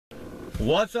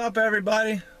What's up,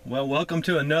 everybody? Well, welcome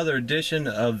to another edition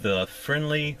of the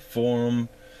friendly forum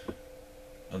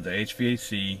of the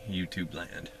HVAC YouTube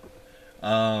land.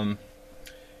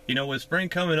 You know, with spring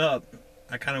coming up,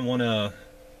 I kind of want to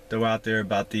throw out there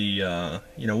about the,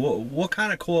 what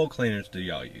kind of coil cleaners do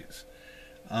y'all use?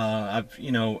 I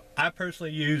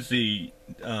personally use the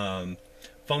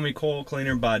foamy coil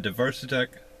cleaner by Diversitech,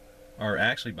 or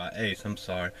actually by Ace. I'm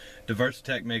sorry.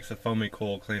 Diversitech makes a foamy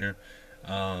coil cleaner.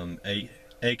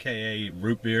 AKA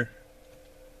root beer.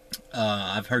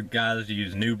 I've heard guys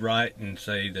use New Bright and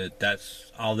say that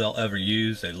that's all they'll ever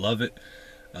use. They love it.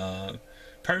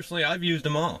 Personally, I've used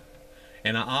them all,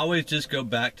 and I always just go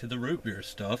back to the root beer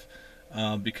stuff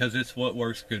because it's what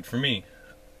works good for me.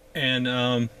 And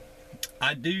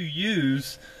I do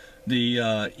use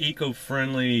the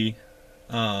eco-friendly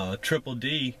Triple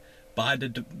D by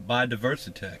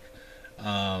Diversitech.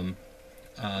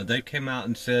 They came out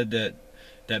and said that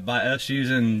by us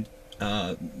using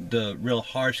the real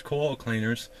harsh coil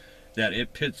cleaners, that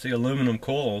it pits the aluminum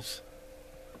coils,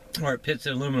 or it pits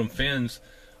the aluminum fins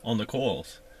on the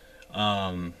coils,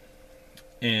 and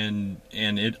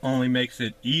it only makes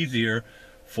it easier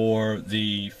for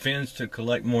the fins to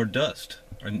collect more dust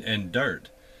and dirt.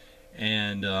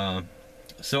 And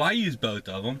so I use both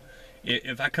of them.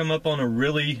 If I come up on a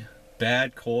really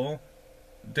bad coil,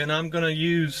 then I'm going to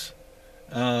use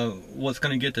what's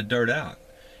going to get the dirt out.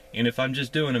 And if I'm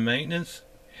just doing a maintenance,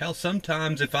 hell,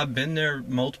 sometimes if I've been there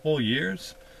multiple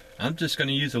years, I'm just going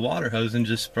to use a water hose and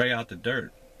just spray out the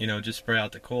dirt, just spray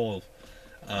out the coils.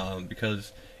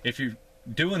 Because if you're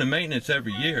doing a maintenance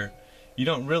every year, you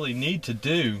don't really need to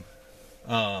do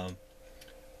a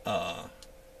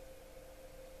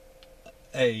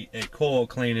coil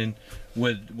cleaning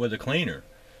with a cleaner.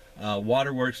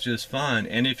 Water works just fine.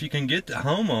 And if you can get the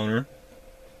homeowner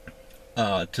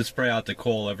to spray out the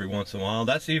coil every once in a while,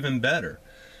 that's even better.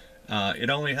 It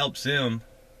only helps them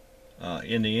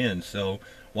in the end, so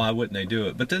why wouldn't they do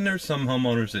it? But then there's some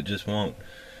homeowners that just won't.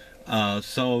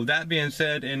 So that being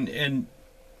said, and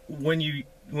when you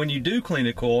do clean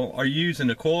a coil, are you using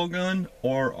a coil gun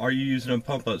or are you using a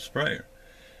pump up sprayer?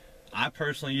 I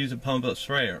personally use a pump up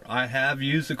sprayer. I have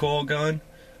used a coil gun.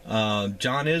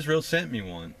 John Israel sent me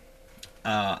one.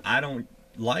 I don't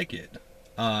like it.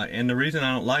 And the reason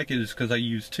I don't like it is because I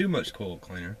use too much coil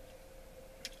cleaner,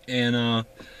 and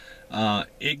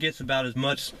it gets about as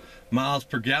much miles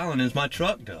per gallon as my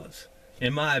truck does,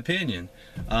 in my opinion.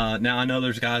 Now I know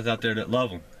there's guys out there that love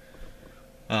them.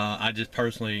 I just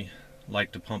personally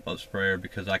like the pump up sprayer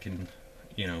because I can,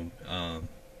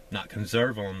 not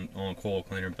conserve on coil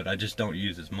cleaner, but I just don't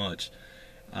use as much.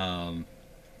 So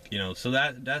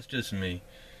that's just me.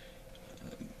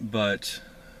 But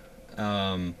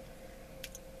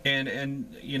And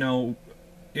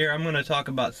here I'm going to talk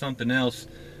about something else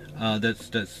that's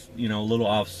a little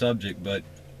off subject, but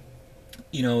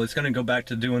it's going to go back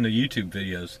to doing the YouTube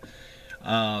videos.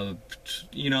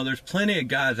 There's plenty of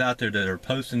guys out there that are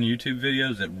posting YouTube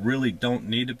videos that really don't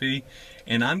need to be,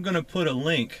 and I'm going to put a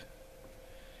link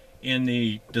in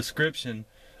the description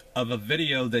of a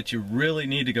video that you really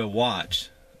need to go watch.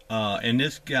 And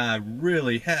this guy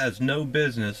really has no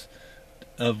business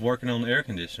of working on the air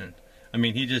conditioning. I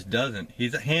mean, he just doesn't.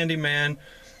 He's a handyman,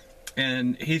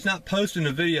 and he's not posting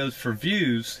the videos for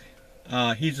views.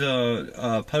 He's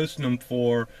posting them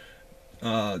for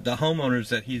the homeowners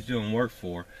that he's doing work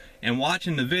for. And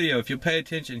watching the video, if you pay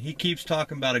attention, he keeps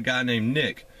talking about a guy named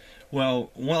Nick. Well,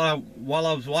 while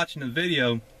I was watching the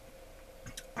video,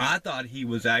 I thought he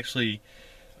was actually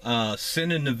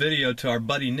sending the video to our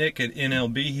buddy Nick at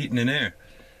NLB Heating and Air.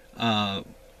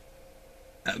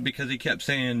 Because he kept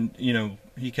saying,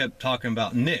 he kept talking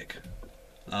about Nick.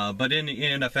 But in the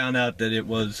end, I found out that it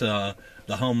was the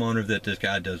homeowner that this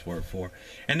guy does work for.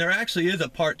 And there actually is a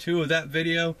part 2 of that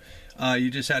video. You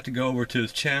just have to go over to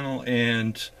his channel,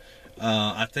 and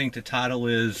I think the title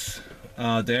is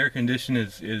The Air Conditioning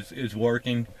is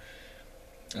Working.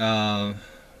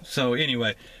 So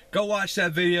anyway, go watch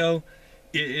that video.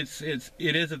 It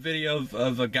is a video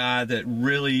of a guy that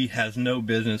really has no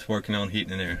business working on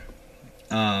heating and air.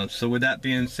 So with that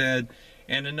being said,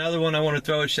 and another one, I want to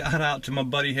throw a shout out to my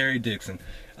buddy Harry Dixon.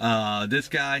 This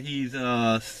guy, he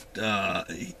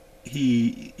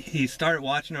started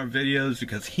watching our videos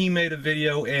because he made a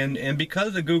video, and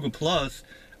because of Google Plus,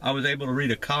 I was able to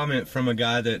read a comment from a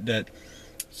guy that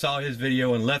saw his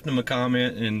video and left him a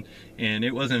comment, and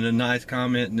it wasn't a nice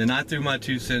comment, and then I threw my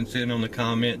 2 cents in on the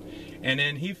comment, and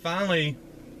then he finally,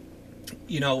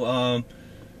 he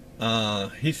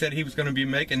said he was going to be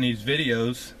making these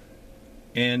videos,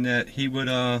 and that he would,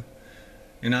 and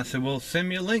I said, well, send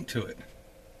me a link to it.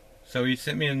 So he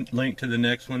sent me a link to the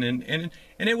next one, and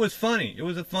it was funny. It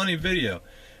was a funny video.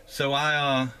 So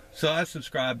I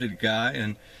subscribed to the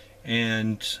guy,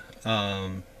 and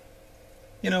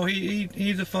you know,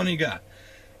 he's a funny guy.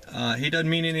 He doesn't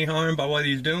mean any harm by what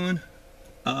he's doing.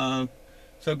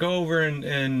 So go over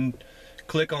and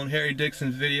click on Harry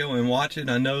Dixon's video and watch it.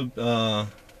 I know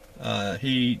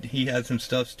he had some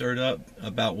stuff stirred up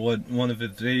about one of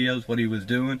his videos, what he was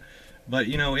doing. But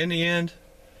you know, in the end,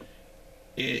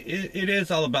 it is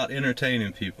all about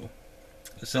entertaining people.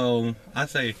 So I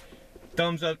say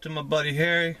thumbs up to my buddy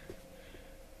Harry.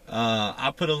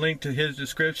 I'll put a link to his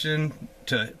description.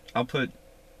 I'll put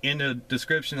in the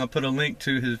description, I'll put a link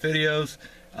to his videos.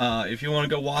 If you want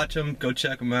to go watch them, go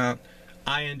check them out.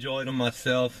 I enjoyed them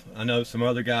myself. I know some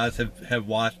other guys have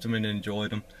watched them and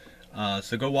enjoyed them.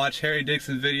 So go watch Harry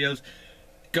Dixon's videos.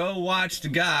 Go watch the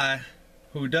guy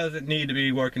who doesn't need to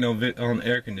be working on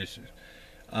air conditioners.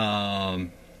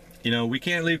 You know, we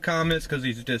can't leave comments because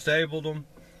he's disabled them.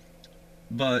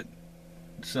 But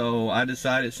so I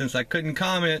decided, since I couldn't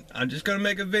comment, I'm just gonna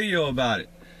make a video about it.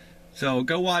 So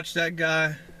go watch that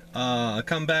guy.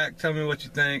 Come back, tell me what you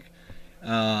think.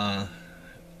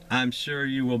 I'm sure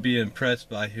you will be impressed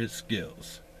by his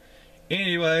skills.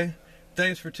 Anyway,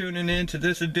 thanks for tuning in to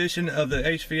this edition of the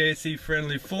HVAC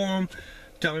Friendly Forum.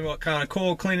 Tell me what kind of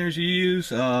coil cleaners you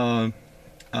use, and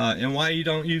why you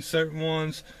don't use certain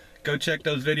ones. Go check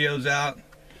those videos out,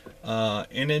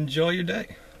 and enjoy your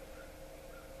day.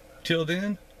 Till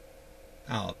then,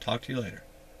 I'll talk to you later.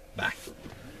 Bye.